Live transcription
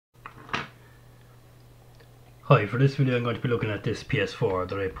Hi, for this video I'm going to be looking at this PS4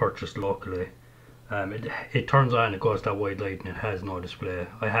 that I purchased locally. It turns on, it goes that white light and it has no display.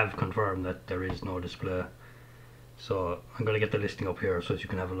 I have confirmed that there is no display. So I'm going to get the listing up here so that you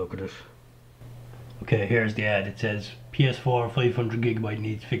can have a look at it. Okay, here's the ad. It says PS4 500GB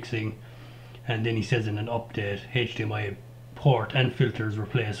needs fixing. And then he says in an update, HDMI port and filters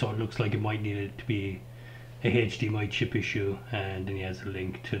replaced, so it looks like it might need it to be a HDMI chip issue, and then he has a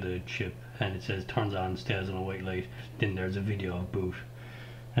link to the chip and it says turns on, stays on a white light. Then there's a video of boot,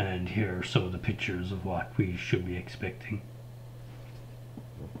 and here are some of the pictures of what we should be expecting.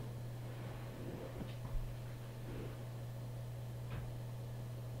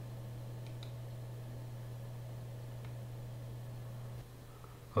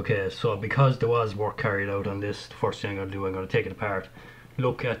 Okay, so because there was work carried out on this, the first thing I'm going to do, I'm going to take it apart,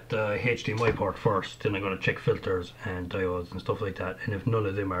 look at the HDMI port first, then I'm going to check filters and diodes and stuff like that, and if none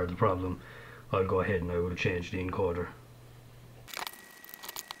of them are the problem, I'll go ahead and I will change the encoder.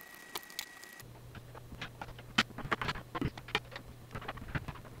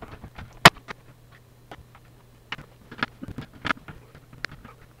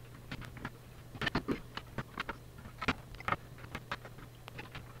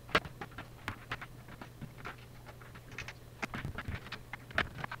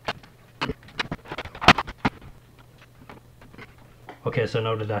 Okay, so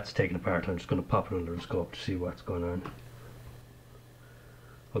now that that's taken apart, I'm just going to pop it under the scope to see what's going on.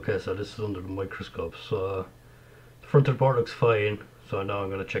 Okay, so this is under the microscope. So the front of the port looks fine, so now I'm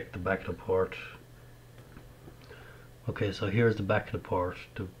going to check the back of the port. Okay, so here's the back of the port.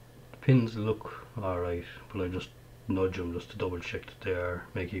 The pins look alright, but I just nudge them just to double check that they are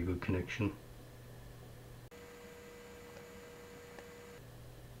making a good connection.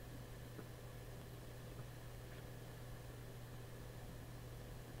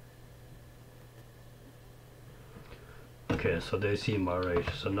 Okay, so they seem alright.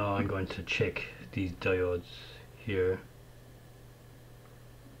 So now I'm going to check these diodes here.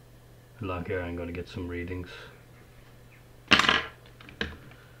 Along here I'm going to get some readings.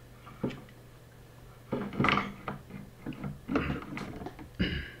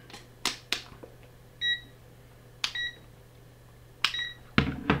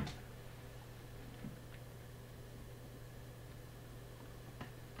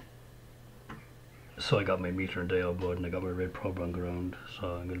 So I got my meter and diode board and I got my red probe on ground,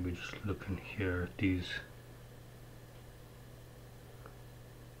 so I'm going to be just looking here at these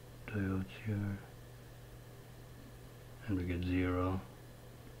diodes here, and we get 0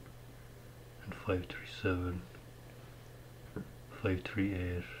 and 537,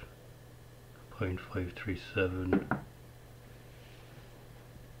 538, 0.537,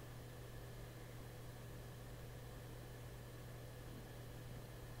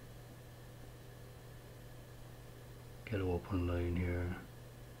 get an open line here.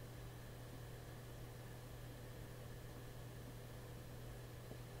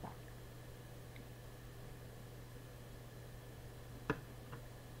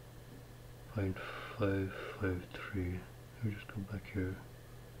 Point 553. Let me just go back here.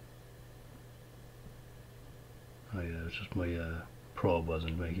 Oh yeah, it's just my probe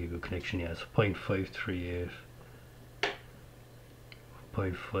wasn't making a good connection. Yeah, it's 0.538,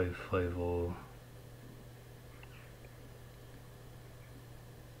 0.550.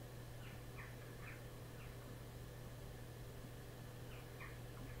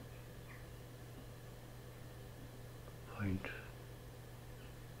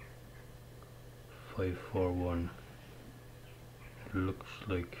 541. It looks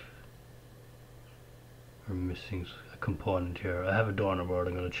like we're missing a component here. I have a donor board.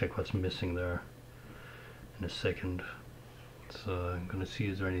 I'm going to check what's missing there in a second. So I'm going to see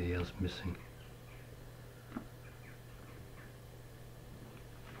is there anything else missing.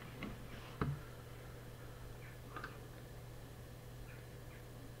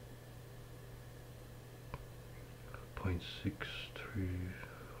 Point 0.63.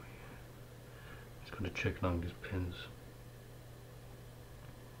 It's going to check along these pins.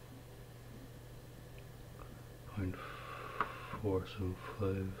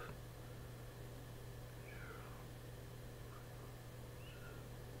 0.475.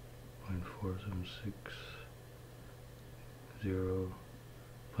 0.476. 0.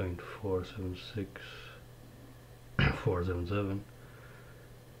 0.476. 477.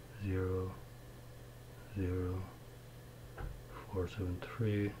 0. 0.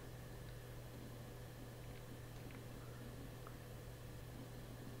 473.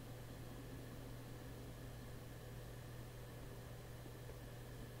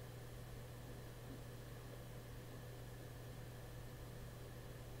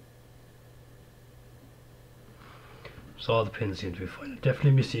 So all the pins seem to be fine.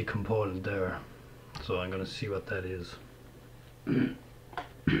 Definitely miss a component there. So I'm going to see what that is.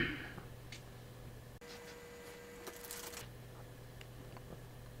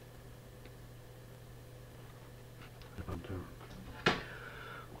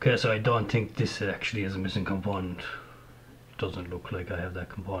 Okay, so I don't think this actually is a missing component. It doesn't look like I have that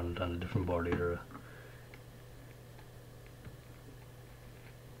component on a different board either.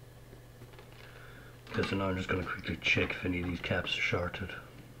 Okay, so now I'm just going to quickly check if any of these caps are shorted.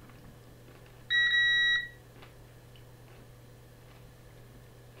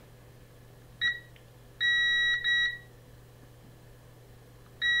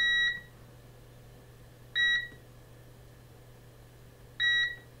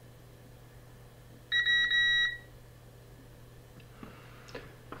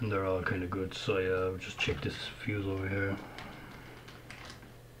 And they're all kind of good, so yeah, I'll just check this fuse over here.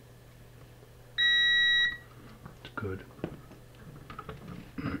 It's good.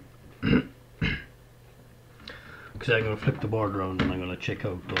 Because I'm going to flip the board around and I'm going to check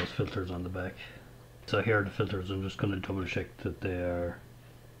out those filters on the back. So here are the filters. I'm just going to double check that they are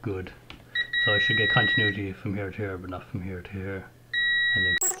good. So I should get continuity from here to here, but not from here to here. And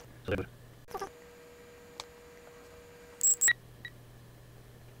then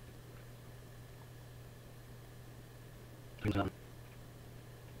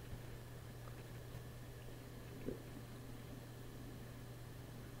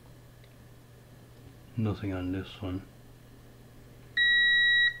nothing on this one.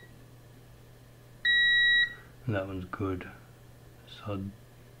 And that one's good. So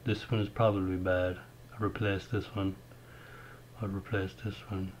this one is probably bad. I'll replace this one. I'll replace this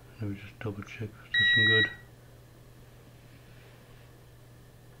one. Let me just double check. Is this one good?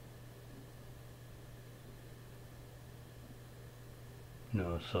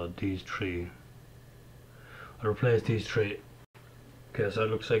 No, so these three. I'll replace these three. Okay, so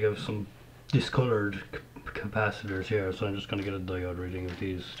it looks like I have some discolored capacitors here, so I'm just going to get a diode reading of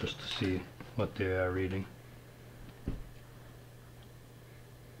these just to see what they are reading.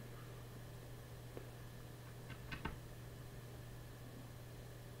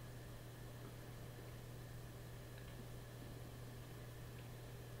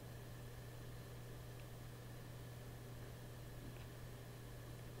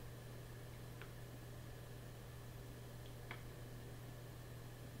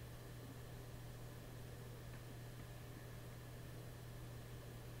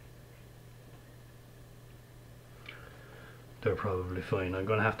 They're probably fine. I'm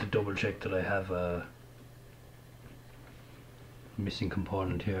going to have to double check that I have a missing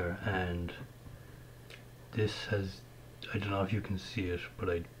component here, and this has, I don't know if you can see it, but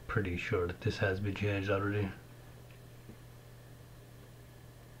I'm pretty sure that this has been changed already.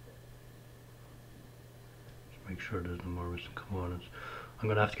 Just make sure there's no more missing components. I'm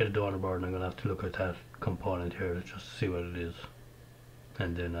going to have to get a donor board and I'm going to have to look at that component here just to see what it is.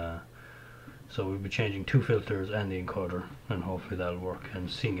 And then so we'll be changing two filters and the encoder, and hopefully that'll work,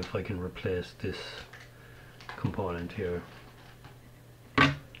 and seeing if I can replace this component here.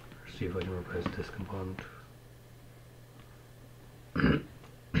 See if I can replace this component.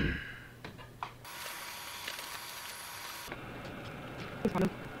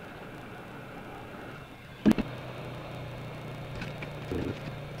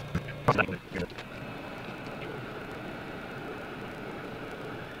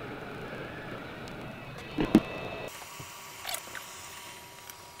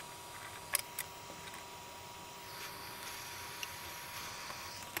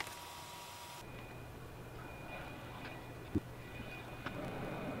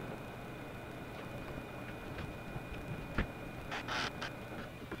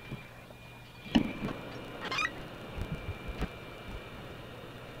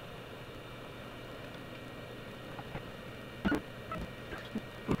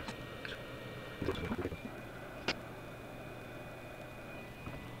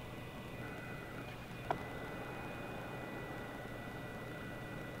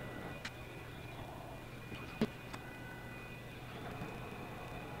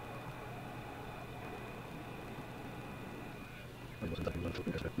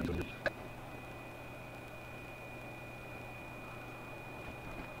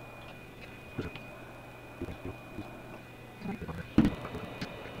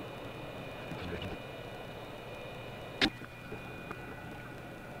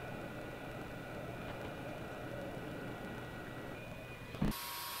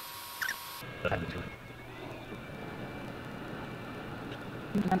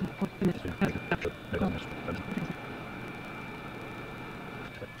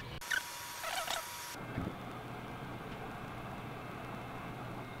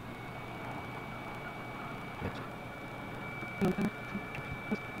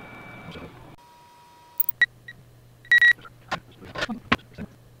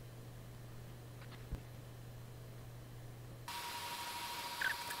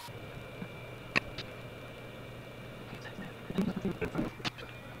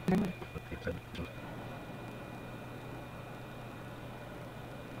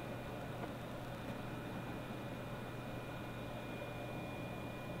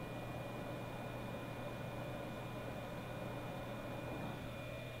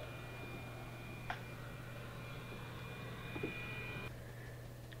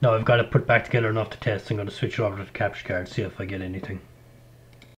 Now I've got it put back together enough to test. I'm going to switch it over to the capture card, see if I get anything.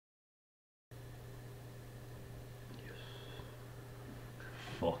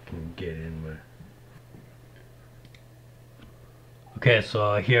 Fucking get in there. Okay,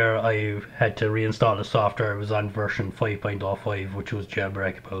 so here I had to reinstall the software. It was on version 5.05, which was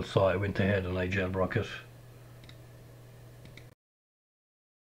jailbreakable, so I went ahead and I jailbroke it.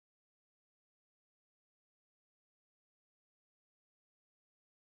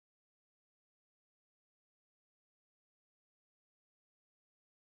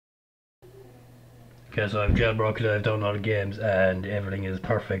 Okay, so I've jailbroken it, I've downloaded games, and everything is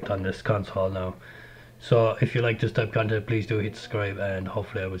perfect on this console now. So if you like this type of content, please do hit subscribe, and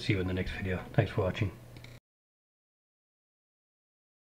hopefully I will see you in the next video. Thanks for watching.